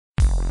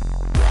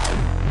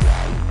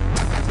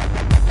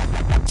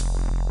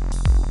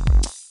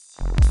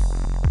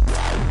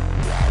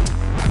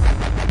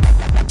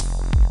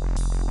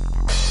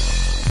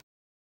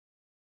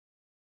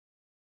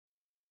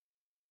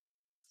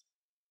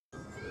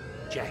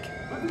Jack,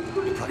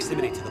 your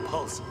proximity to the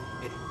pulse,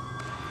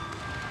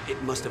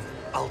 it must have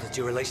altered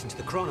your relation to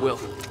the chronon. Will,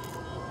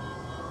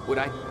 what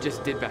I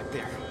just did back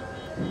there,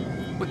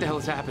 what the hell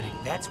is happening?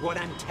 That's what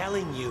I'm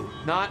telling you.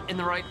 Not in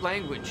the right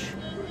language.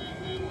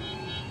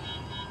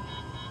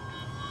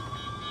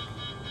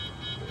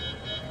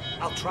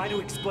 I'll try to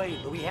explain,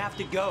 but we have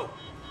to go.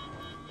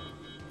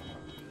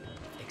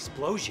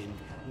 Explosion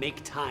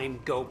make time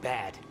go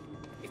bad.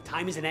 If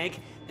time is an egg,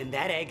 then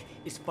that egg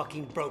is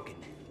fucking broken.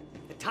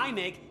 The time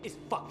egg is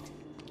fucked.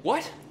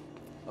 What?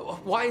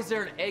 Why is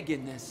there an egg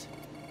in this?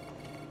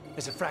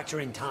 There's a fracture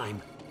in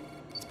time.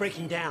 It's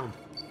breaking down,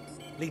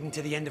 leading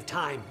to the end of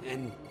time,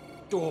 and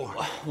door.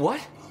 What?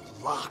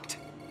 Locked.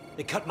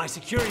 They cut my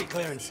security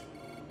clearance.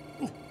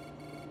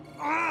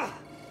 Ah!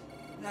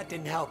 That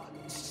didn't help.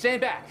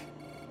 Stand back.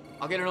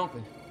 I'll get it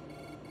open.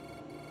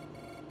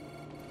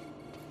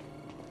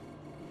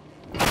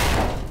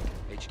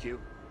 HQ,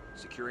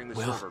 securing the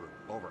Will, server room.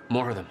 Over.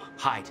 More of them.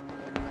 Hide.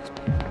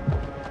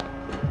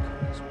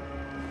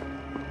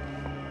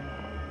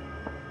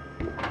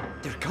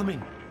 They're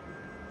coming.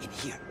 In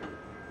here.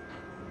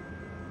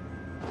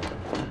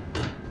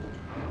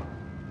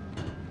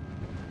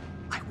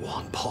 I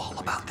warned Paul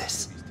about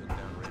this.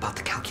 About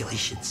the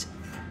calculations.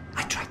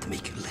 I tried to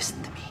make you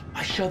listen to me.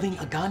 By shoving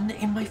a gun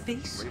in my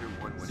face?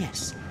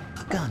 Yes,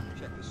 a gun.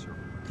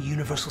 The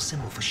universal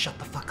symbol for shut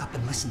the fuck up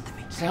and listen to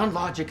me. Sound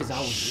logic is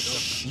always...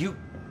 Shh. You...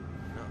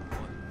 No,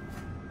 what?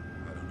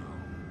 I don't know.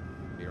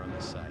 Here on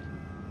this side.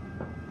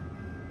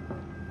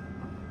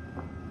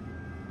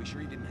 We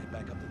sure he didn't head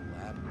back up to the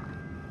lab?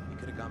 He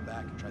could have gone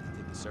back and tried to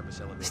take the service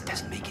elevator. This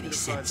doesn't make any He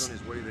sense. on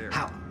his way there.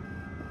 How?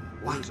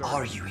 Why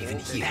are you even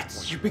here?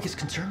 That's your biggest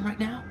concern right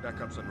now?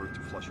 Backup's en route to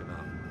flush him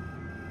out.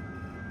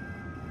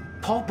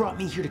 Paul brought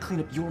me here to clean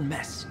up your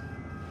mess.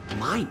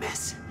 My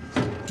mess?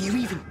 Do you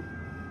even...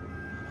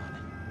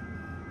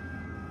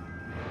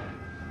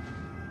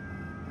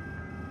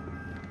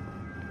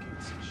 I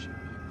can't see shit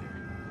back there.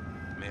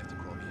 May have to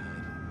crawl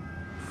behind.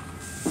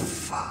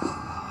 Fuck.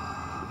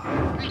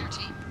 Raider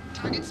team,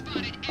 target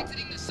spotted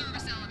exiting the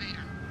service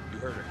elevator. You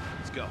heard her.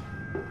 Let's go.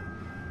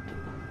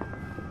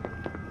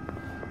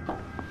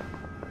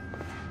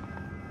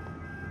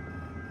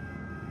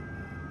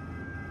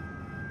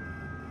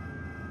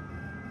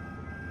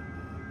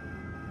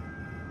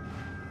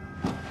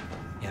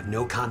 You have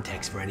no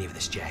context for any of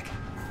this, Jack.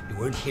 You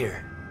weren't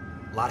here.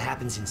 A lot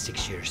happens in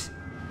 6 years.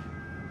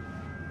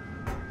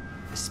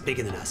 This is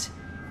bigger than us.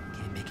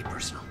 Can't make it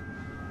personal.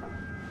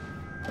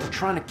 They're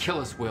trying to kill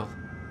us, Will.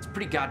 It's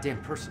pretty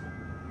goddamn personal.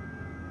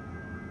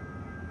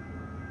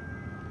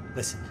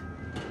 Listen,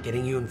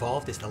 getting you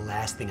involved is the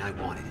last thing I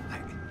wanted.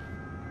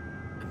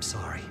 I'm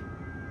sorry.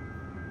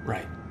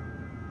 Right.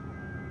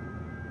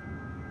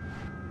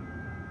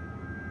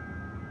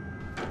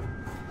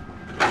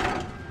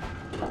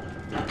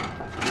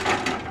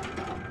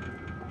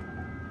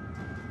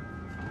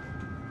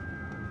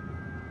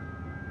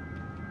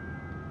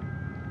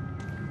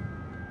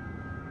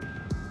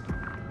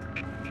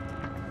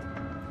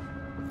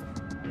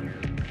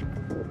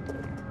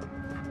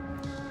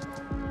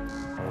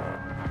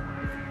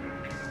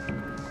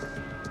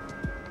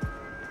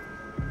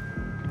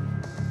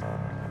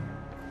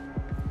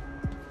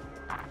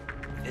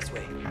 This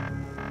way.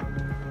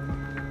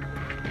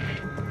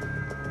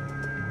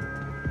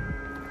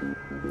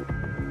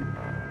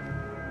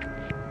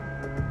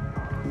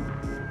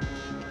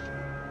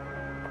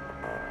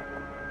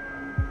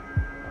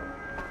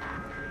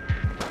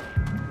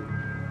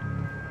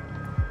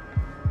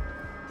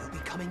 They'll be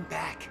coming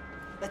back.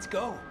 Let's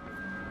go.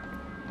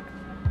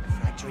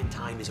 Fracture in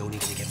time is only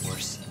gonna get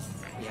worse.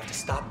 We have to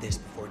stop this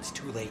before it's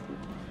too late.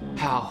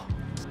 How?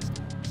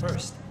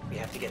 First, we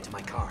have to get to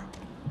my car.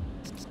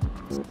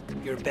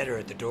 You're better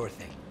at the door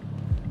thing.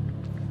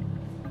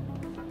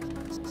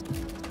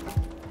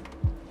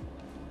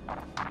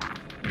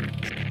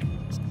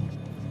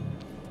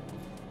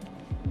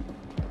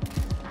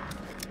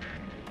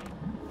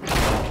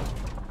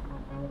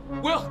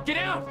 Will, get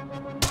out!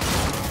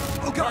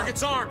 Oh, God!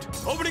 Target's armed.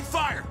 Opening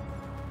fire.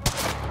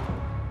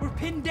 We're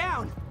pinned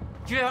down!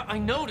 Yeah, I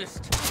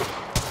noticed.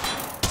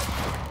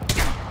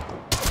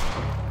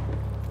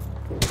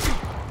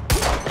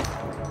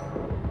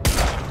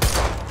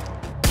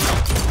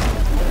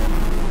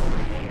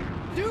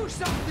 Do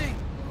something!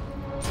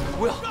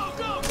 Will, Go,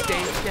 go, go!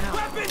 stay down.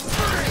 Weapons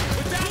free!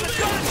 Without the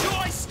gun,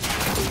 Joyce!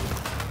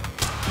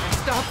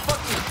 Stop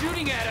fucking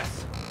shooting at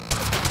us!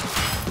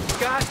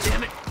 God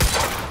damn it!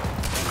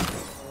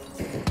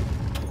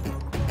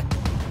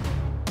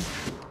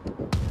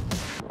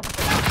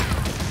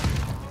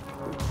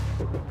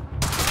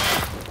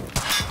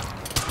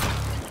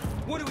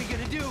 What are we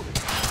gonna do?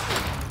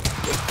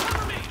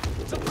 Cover me!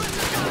 Suppress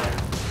the gun!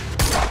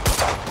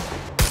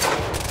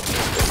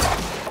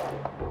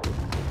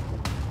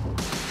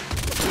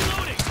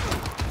 Reloading!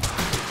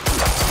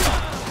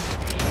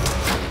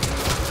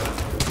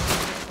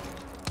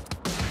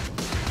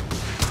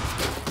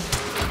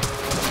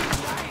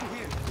 Die in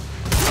here!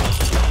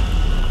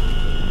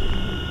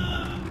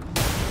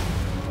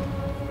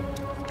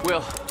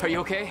 Will, are you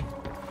okay?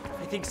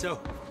 I think so.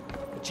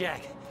 But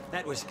Jack,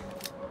 that was...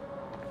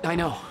 I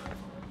know.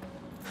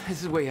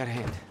 This is way out of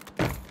hand.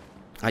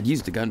 I'd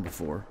used a gun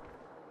before.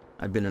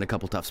 I'd been in a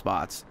couple tough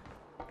spots.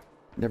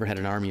 Never had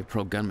an army of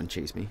pro gunmen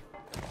chase me.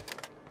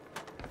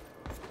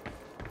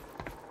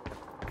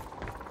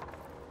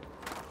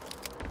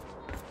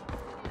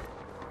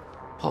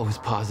 Paul was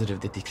positive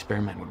that the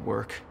experiment would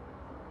work.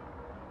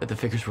 That the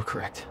figures were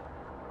correct.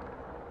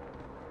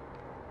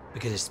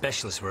 Because his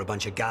specialists were a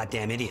bunch of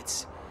goddamn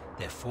idiots.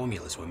 Their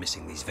formulas were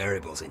missing these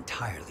variables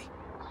entirely.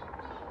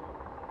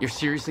 You're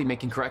seriously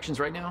making corrections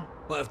right now?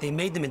 Well, if they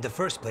made them in the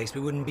first place,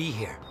 we wouldn't be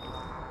here.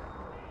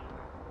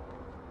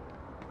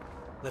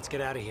 Let's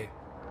get out of here.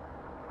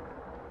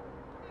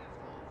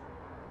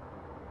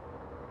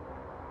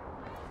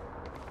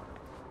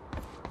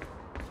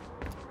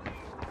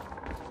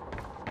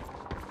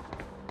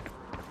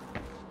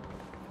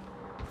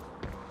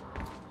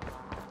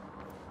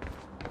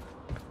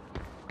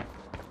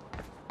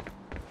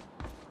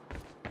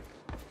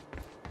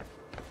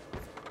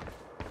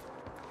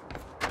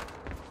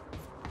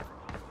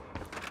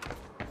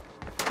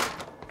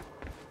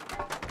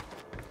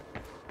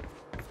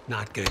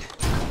 Not good.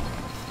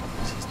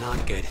 This is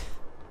not good.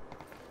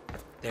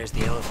 There's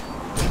the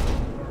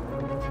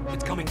elephant.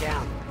 It's coming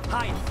down.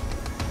 Hide!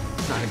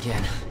 Not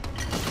again.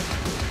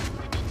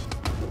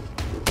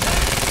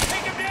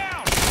 Take him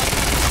down!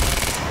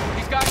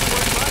 These guys are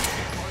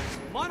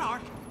working.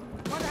 Monarch?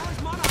 Where the hell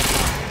is Monarch?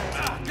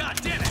 God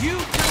damn it! You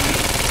tell me!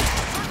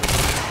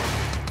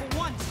 For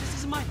once, this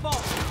isn't my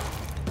fault.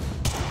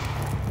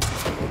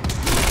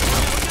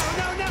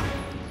 No!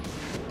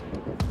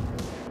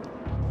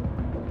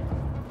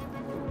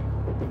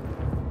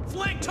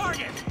 Flank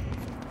target!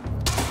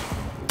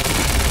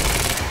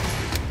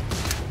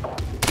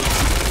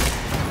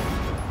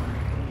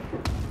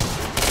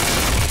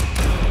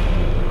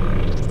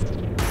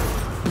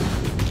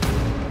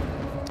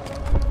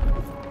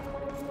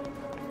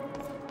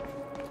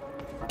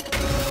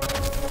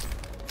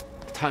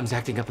 Time's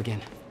acting up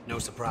again. No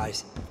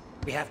surprise.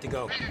 We have to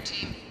go. Raider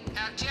team,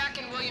 have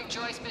Jack and William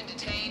Joyce been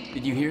detained?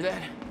 Did you hear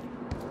that?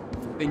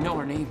 They know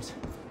our names.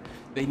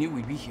 They knew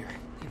we'd be here.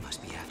 They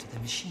must be after the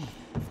machine.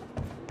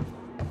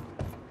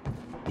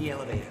 The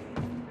elevator.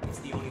 It's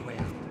the only way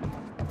out.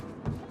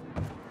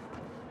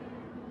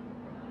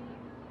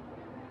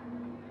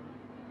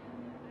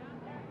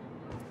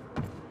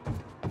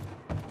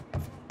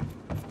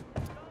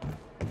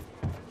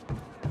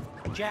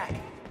 Jack,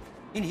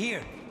 in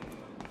here.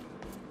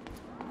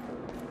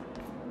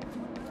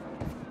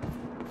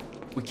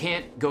 We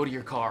can't go to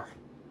your car.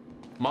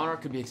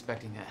 Monarch could be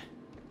expecting that.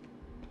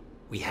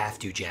 We have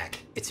to, Jack.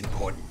 It's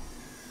important.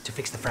 To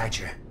fix the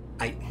fracture,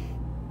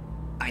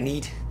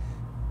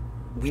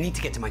 we need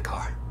to get to my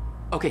car.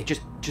 Okay,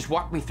 just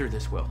walk me through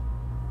this, Will.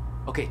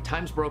 Okay,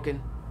 time's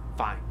broken.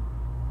 Fine.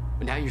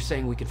 But now you're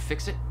saying we could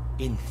fix it?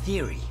 In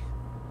theory,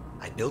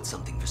 I built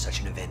something for such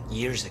an event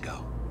years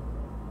ago.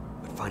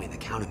 But finding the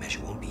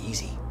countermeasure won't be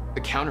easy.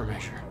 The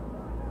countermeasure?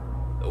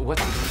 What?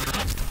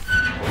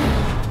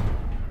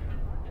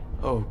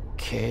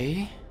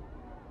 Okay.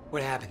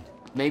 What happened?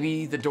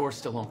 Maybe the door's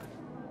still open.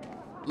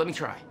 Let me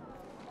try.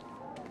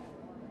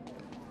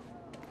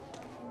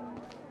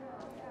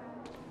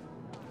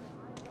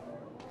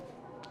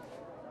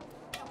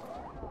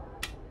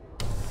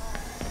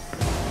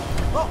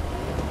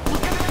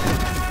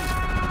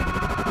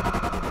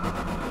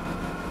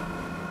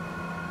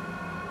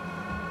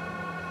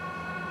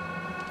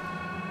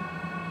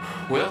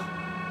 Will?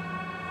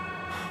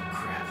 Oh,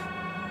 crap.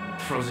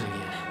 Frozen again.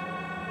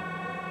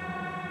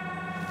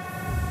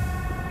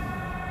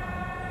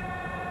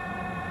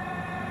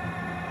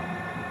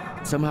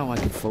 Somehow I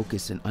could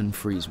focus and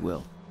unfreeze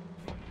Will,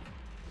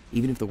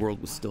 even if the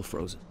world was still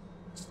frozen.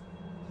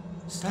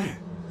 Stunner.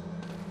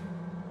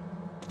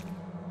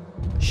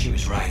 She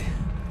was right.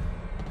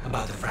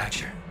 About the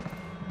fracture.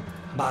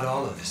 About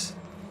all of this.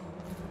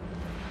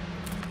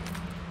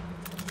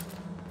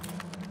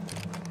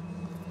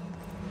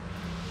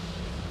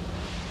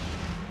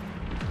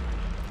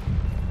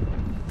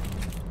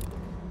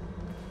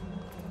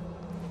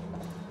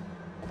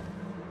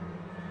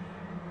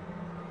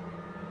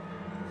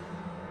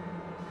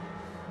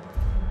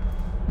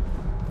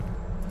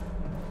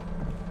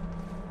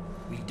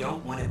 We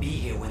don't want to be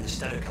here when the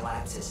stutter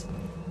collapses.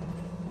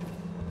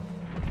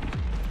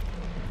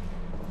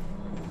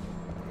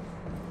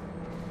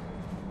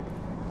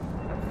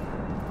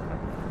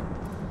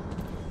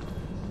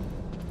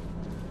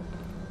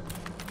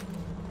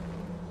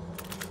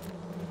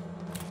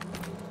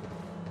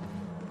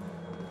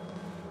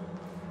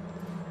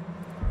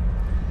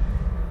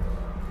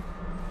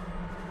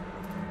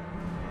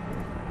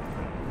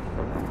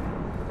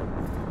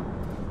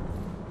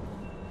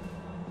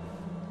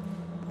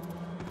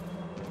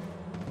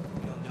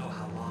 We don't know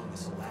how long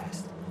this will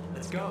last.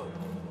 Let's go.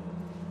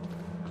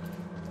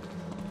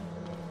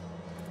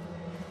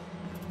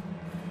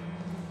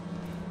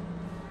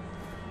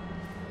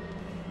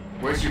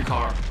 Where's your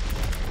car?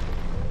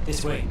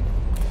 This way.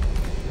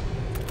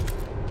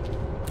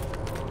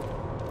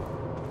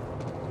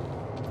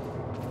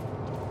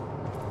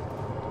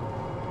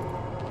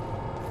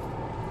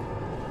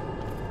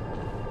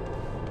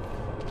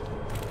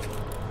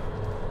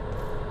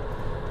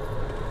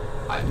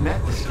 I've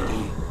met this girl.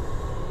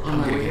 On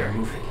my way here.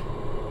 Moving.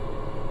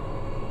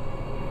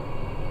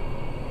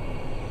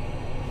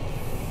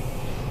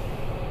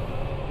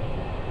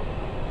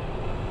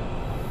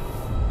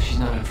 She's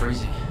not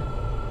unfreezing.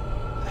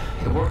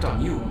 It worked on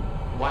you.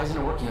 Why isn't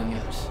it working on the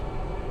others?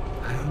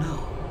 I don't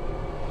know.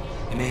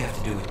 It may have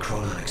to do with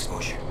chronon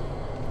exposure.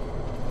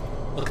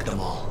 Look at them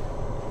all.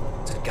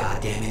 It's a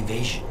goddamn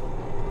invasion.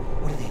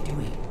 What are they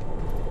doing?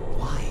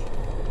 Why?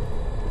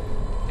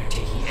 They're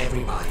taking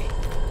everybody,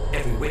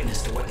 every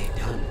witness to what they've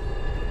done.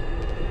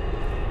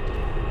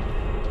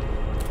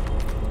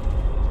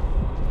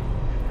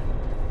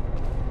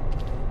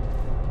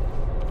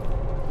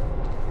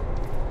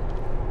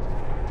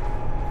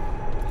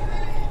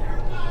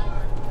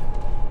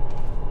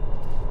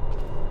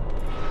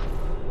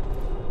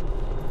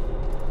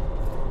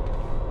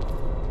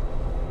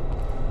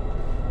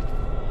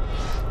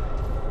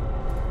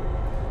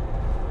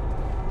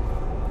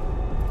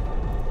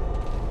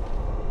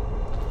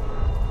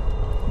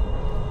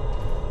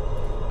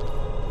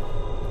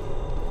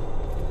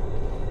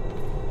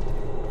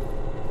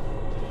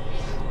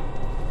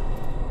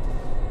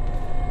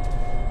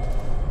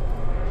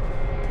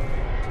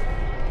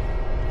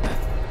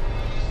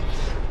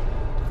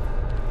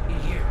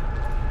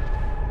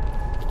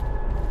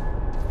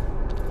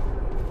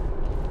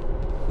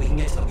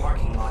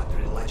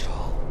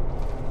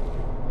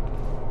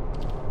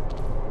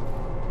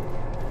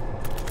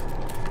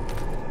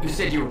 You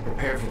said you were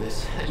prepared for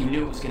this. You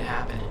knew it was gonna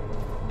happen.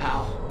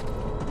 How?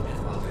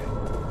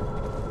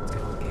 It's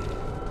complicated.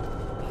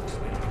 I'll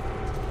explain it.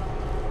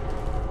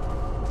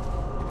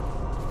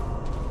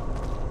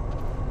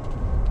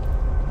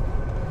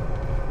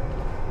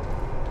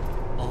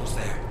 Almost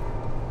there.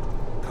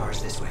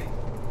 Car's this way.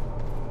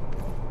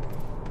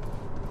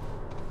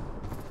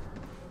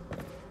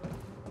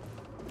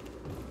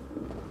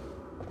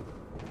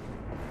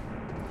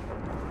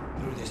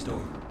 Through this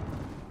door.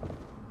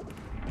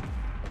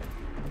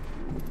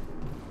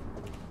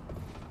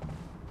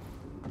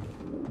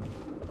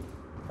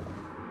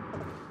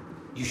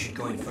 You should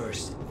go in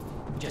first,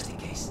 just in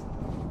case.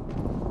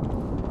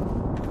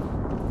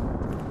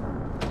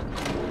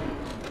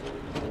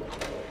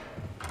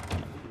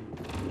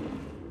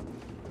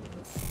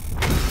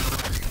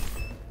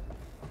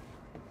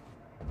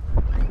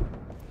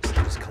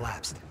 Steps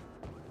collapsed.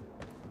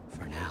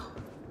 For now.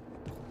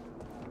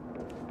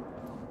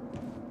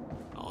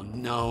 Oh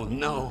no,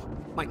 no.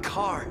 My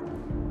car!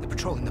 They're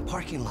patrolling the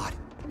parking lot.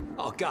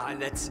 Oh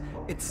god, it's...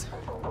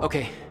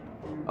 Okay.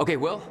 Okay,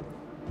 Will.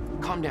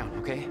 Calm down,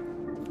 okay?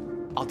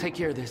 I'll take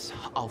care of this.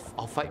 I'll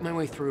fight my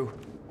way through.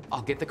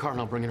 I'll get the car and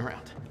I'll bring it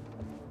around.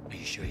 Are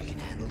you sure you can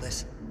handle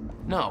this?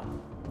 No.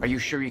 Are you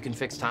sure you can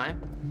fix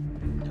time?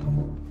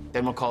 No.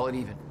 Then we'll call it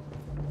even.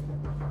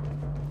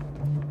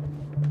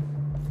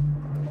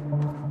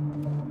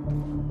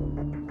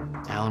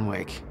 Alan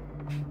Wake.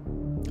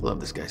 Love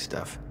this guy's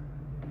stuff.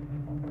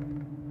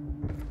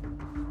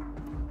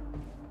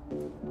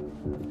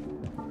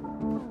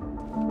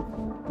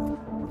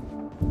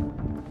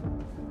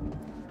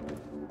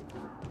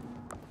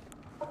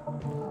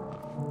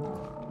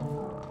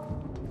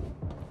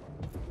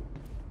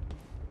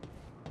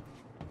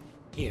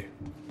 Here,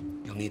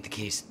 you'll need the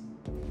keys.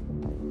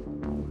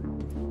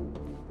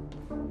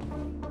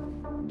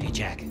 Hey,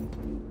 Jack.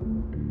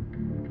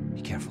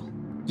 Be careful.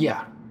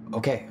 Yeah,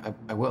 okay,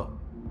 I will.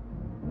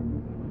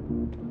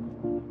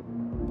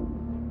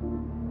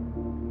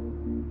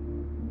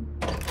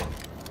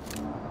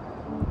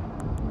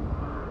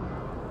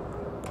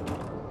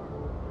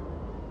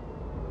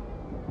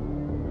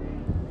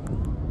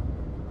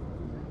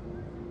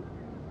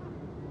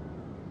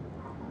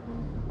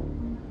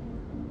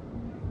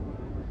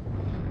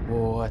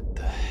 What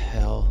the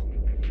hell?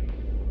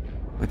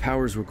 My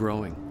powers were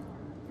growing.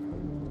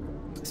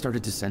 I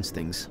started to sense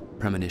things,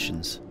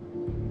 premonitions,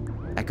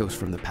 echoes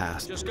from the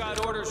past. Just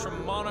got orders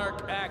from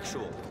Monarch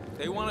Actual.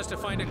 They want us to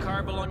find a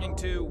car belonging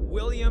to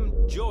William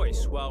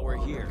Joyce while we're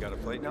here. Got a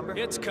plate number?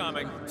 It's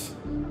coming. It's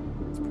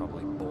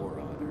probably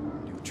boron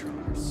or neutron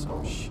or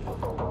some shit.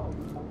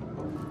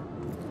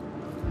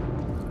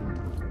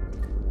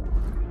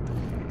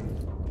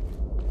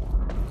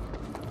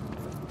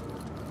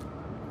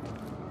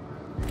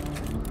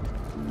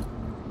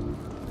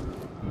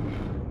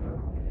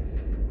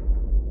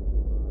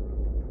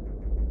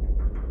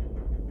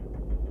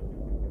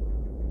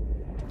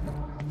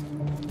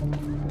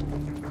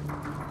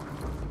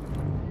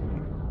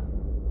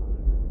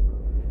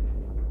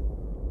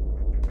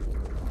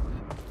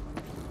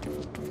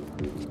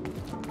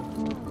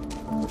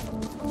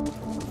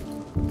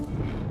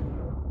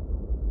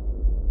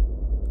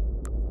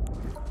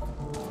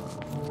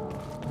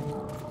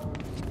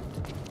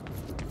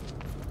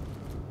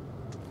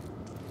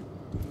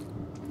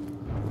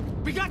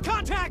 We got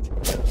contact! Go,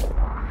 go,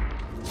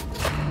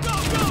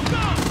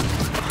 go!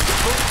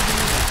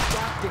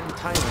 Stop in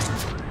Thailand.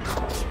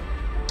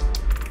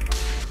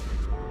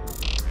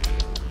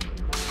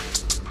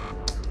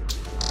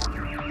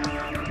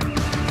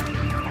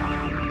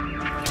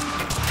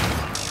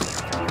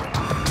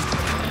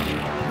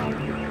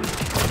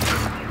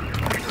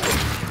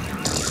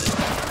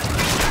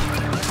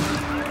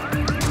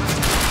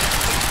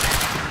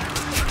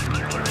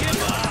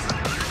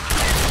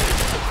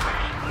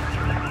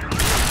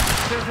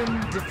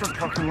 7 different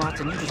parking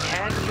lots, and you just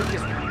had to pick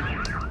this one.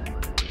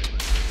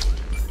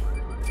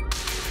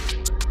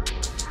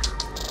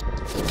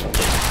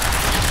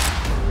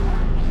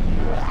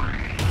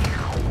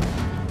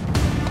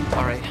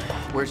 All right,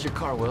 where's your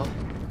car, Will?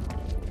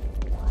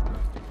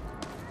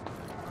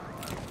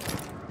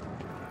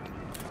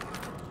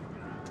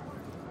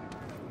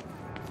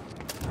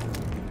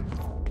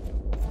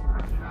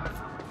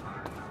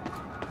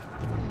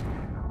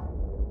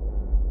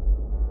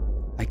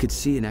 I could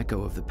see an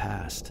echo of the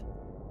past.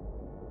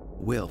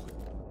 Will,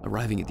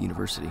 arriving at the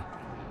university.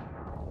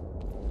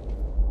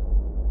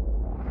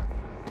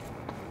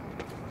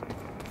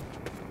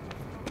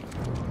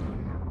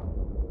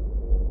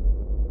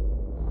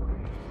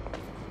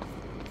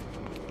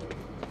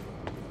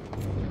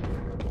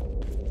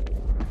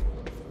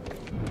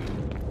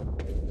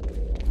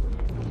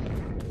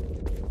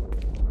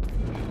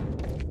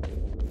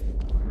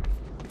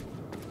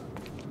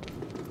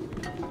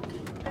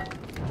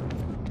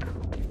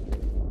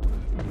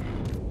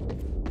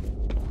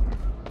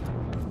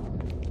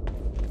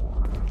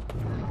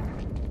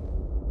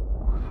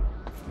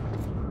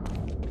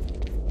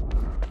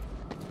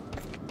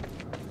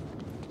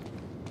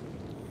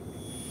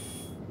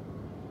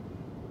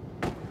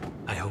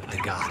 I hope to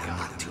God I'm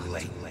not too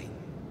late.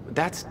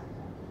 That's...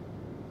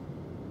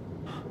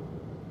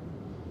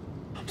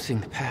 I'm seeing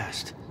the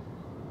past.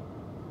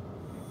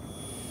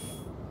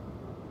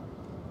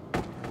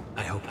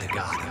 I hope to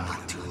God I'm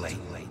not too late.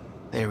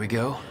 There we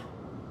go.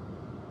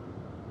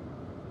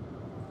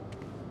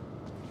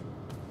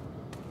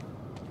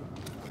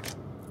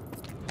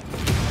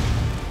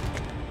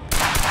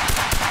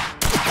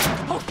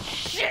 Oh,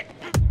 shit!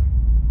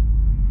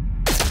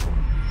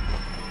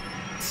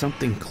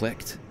 Something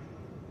clicked.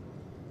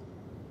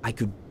 I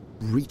could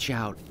reach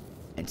out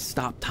and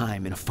stop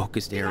time in a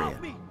focused area.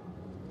 Help me!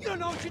 You don't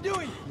know what you're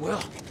doing! Will.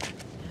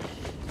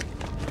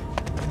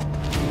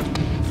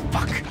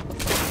 Fuck.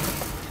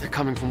 They're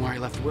coming from where I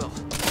left Will.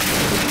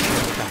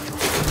 Back to him.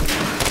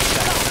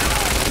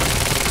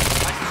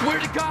 I swear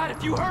to God,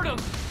 if you hurt him!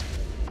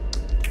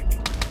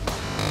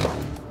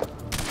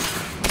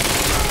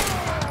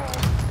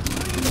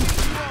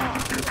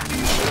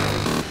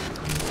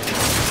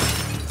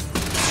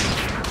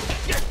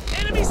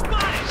 Enemy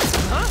spotted!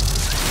 Huh?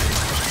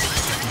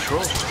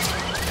 Control.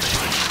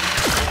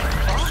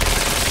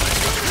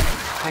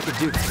 I could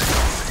do that.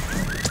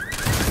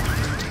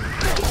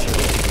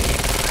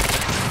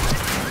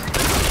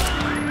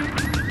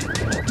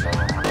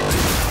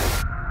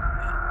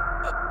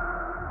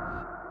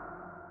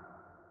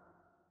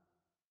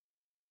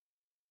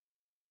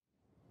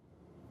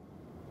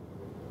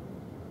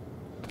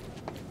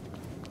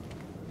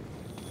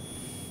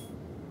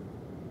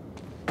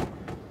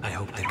 I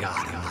hope to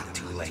God I'm not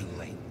too late.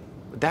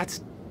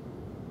 That's...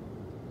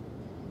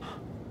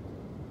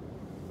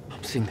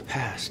 I'm seeing the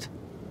past.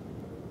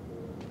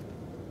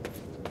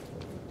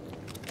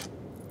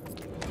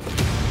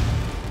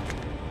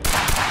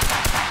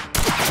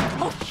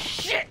 Oh,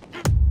 shit!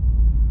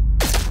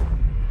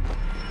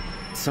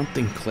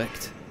 Something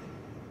clicked.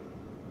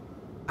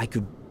 I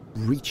could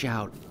reach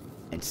out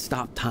and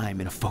stop time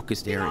in a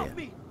focused area. Help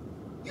me!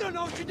 You don't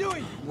know what you're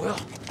doing! Will.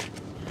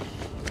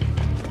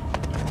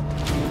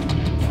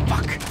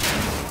 Fuck.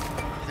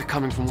 They're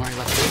coming from where I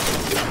left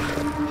it.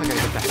 I gotta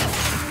get back.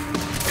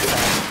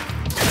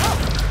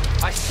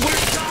 I swear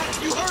to God,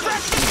 if you hurt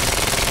us!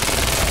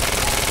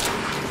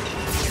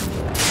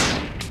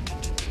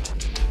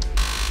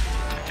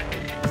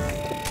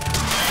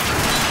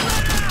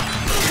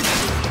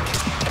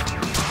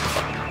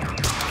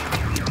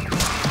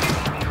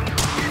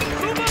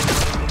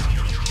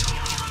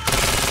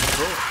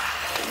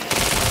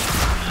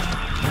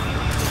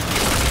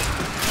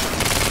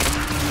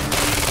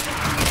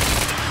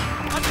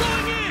 I'm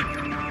going in!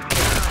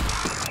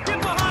 Get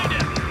behind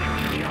him!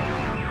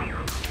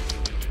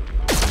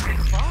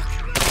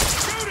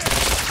 Shoot it!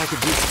 I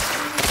could do this.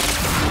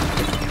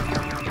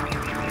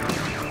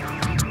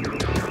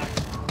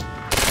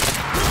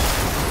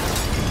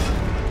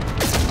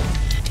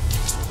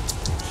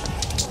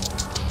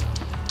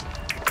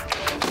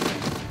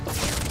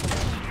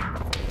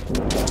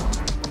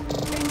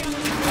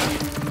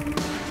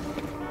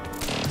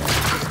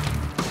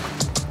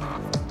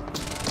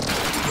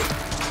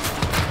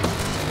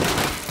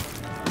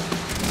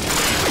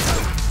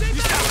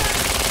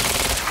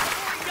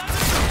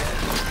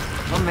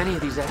 How many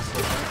of these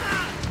assholes?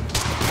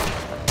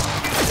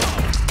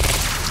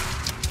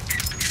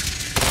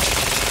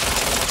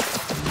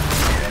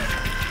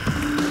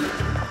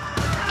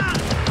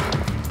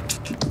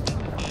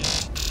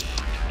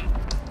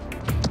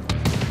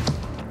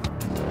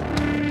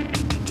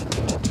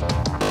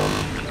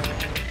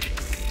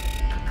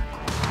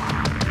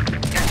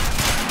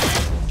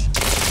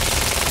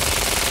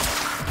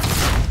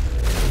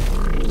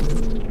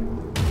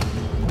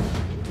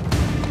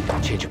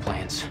 Change of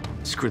plans.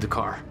 Screw the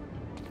car.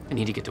 I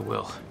need to get to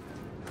Will.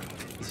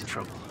 He's in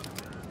trouble.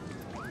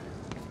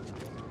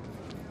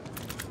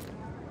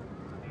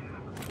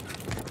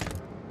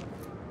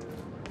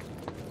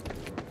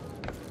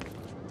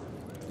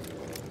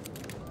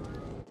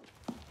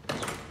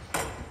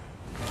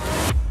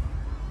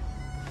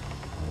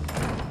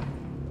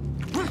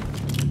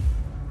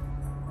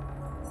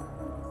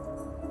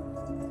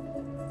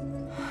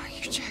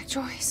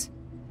 Joyce.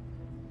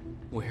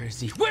 Where is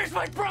he? Where's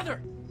my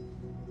brother?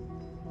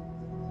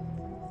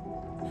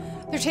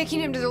 They're taking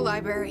him to the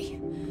library.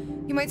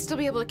 You might still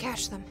be able to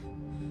catch them.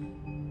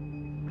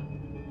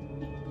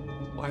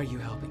 Why are you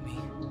helping me?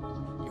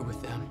 You're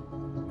with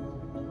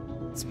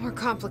them. It's more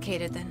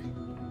complicated than...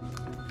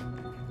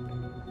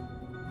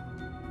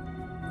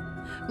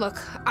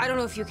 Look, I don't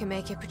know if you can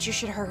make it, but you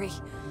should hurry.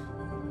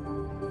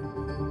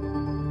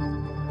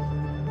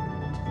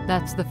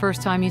 That's the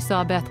first time you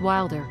saw Beth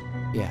Wilder.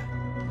 Yeah,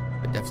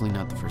 but definitely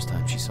not the first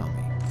time she saw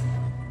me.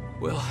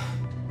 Will.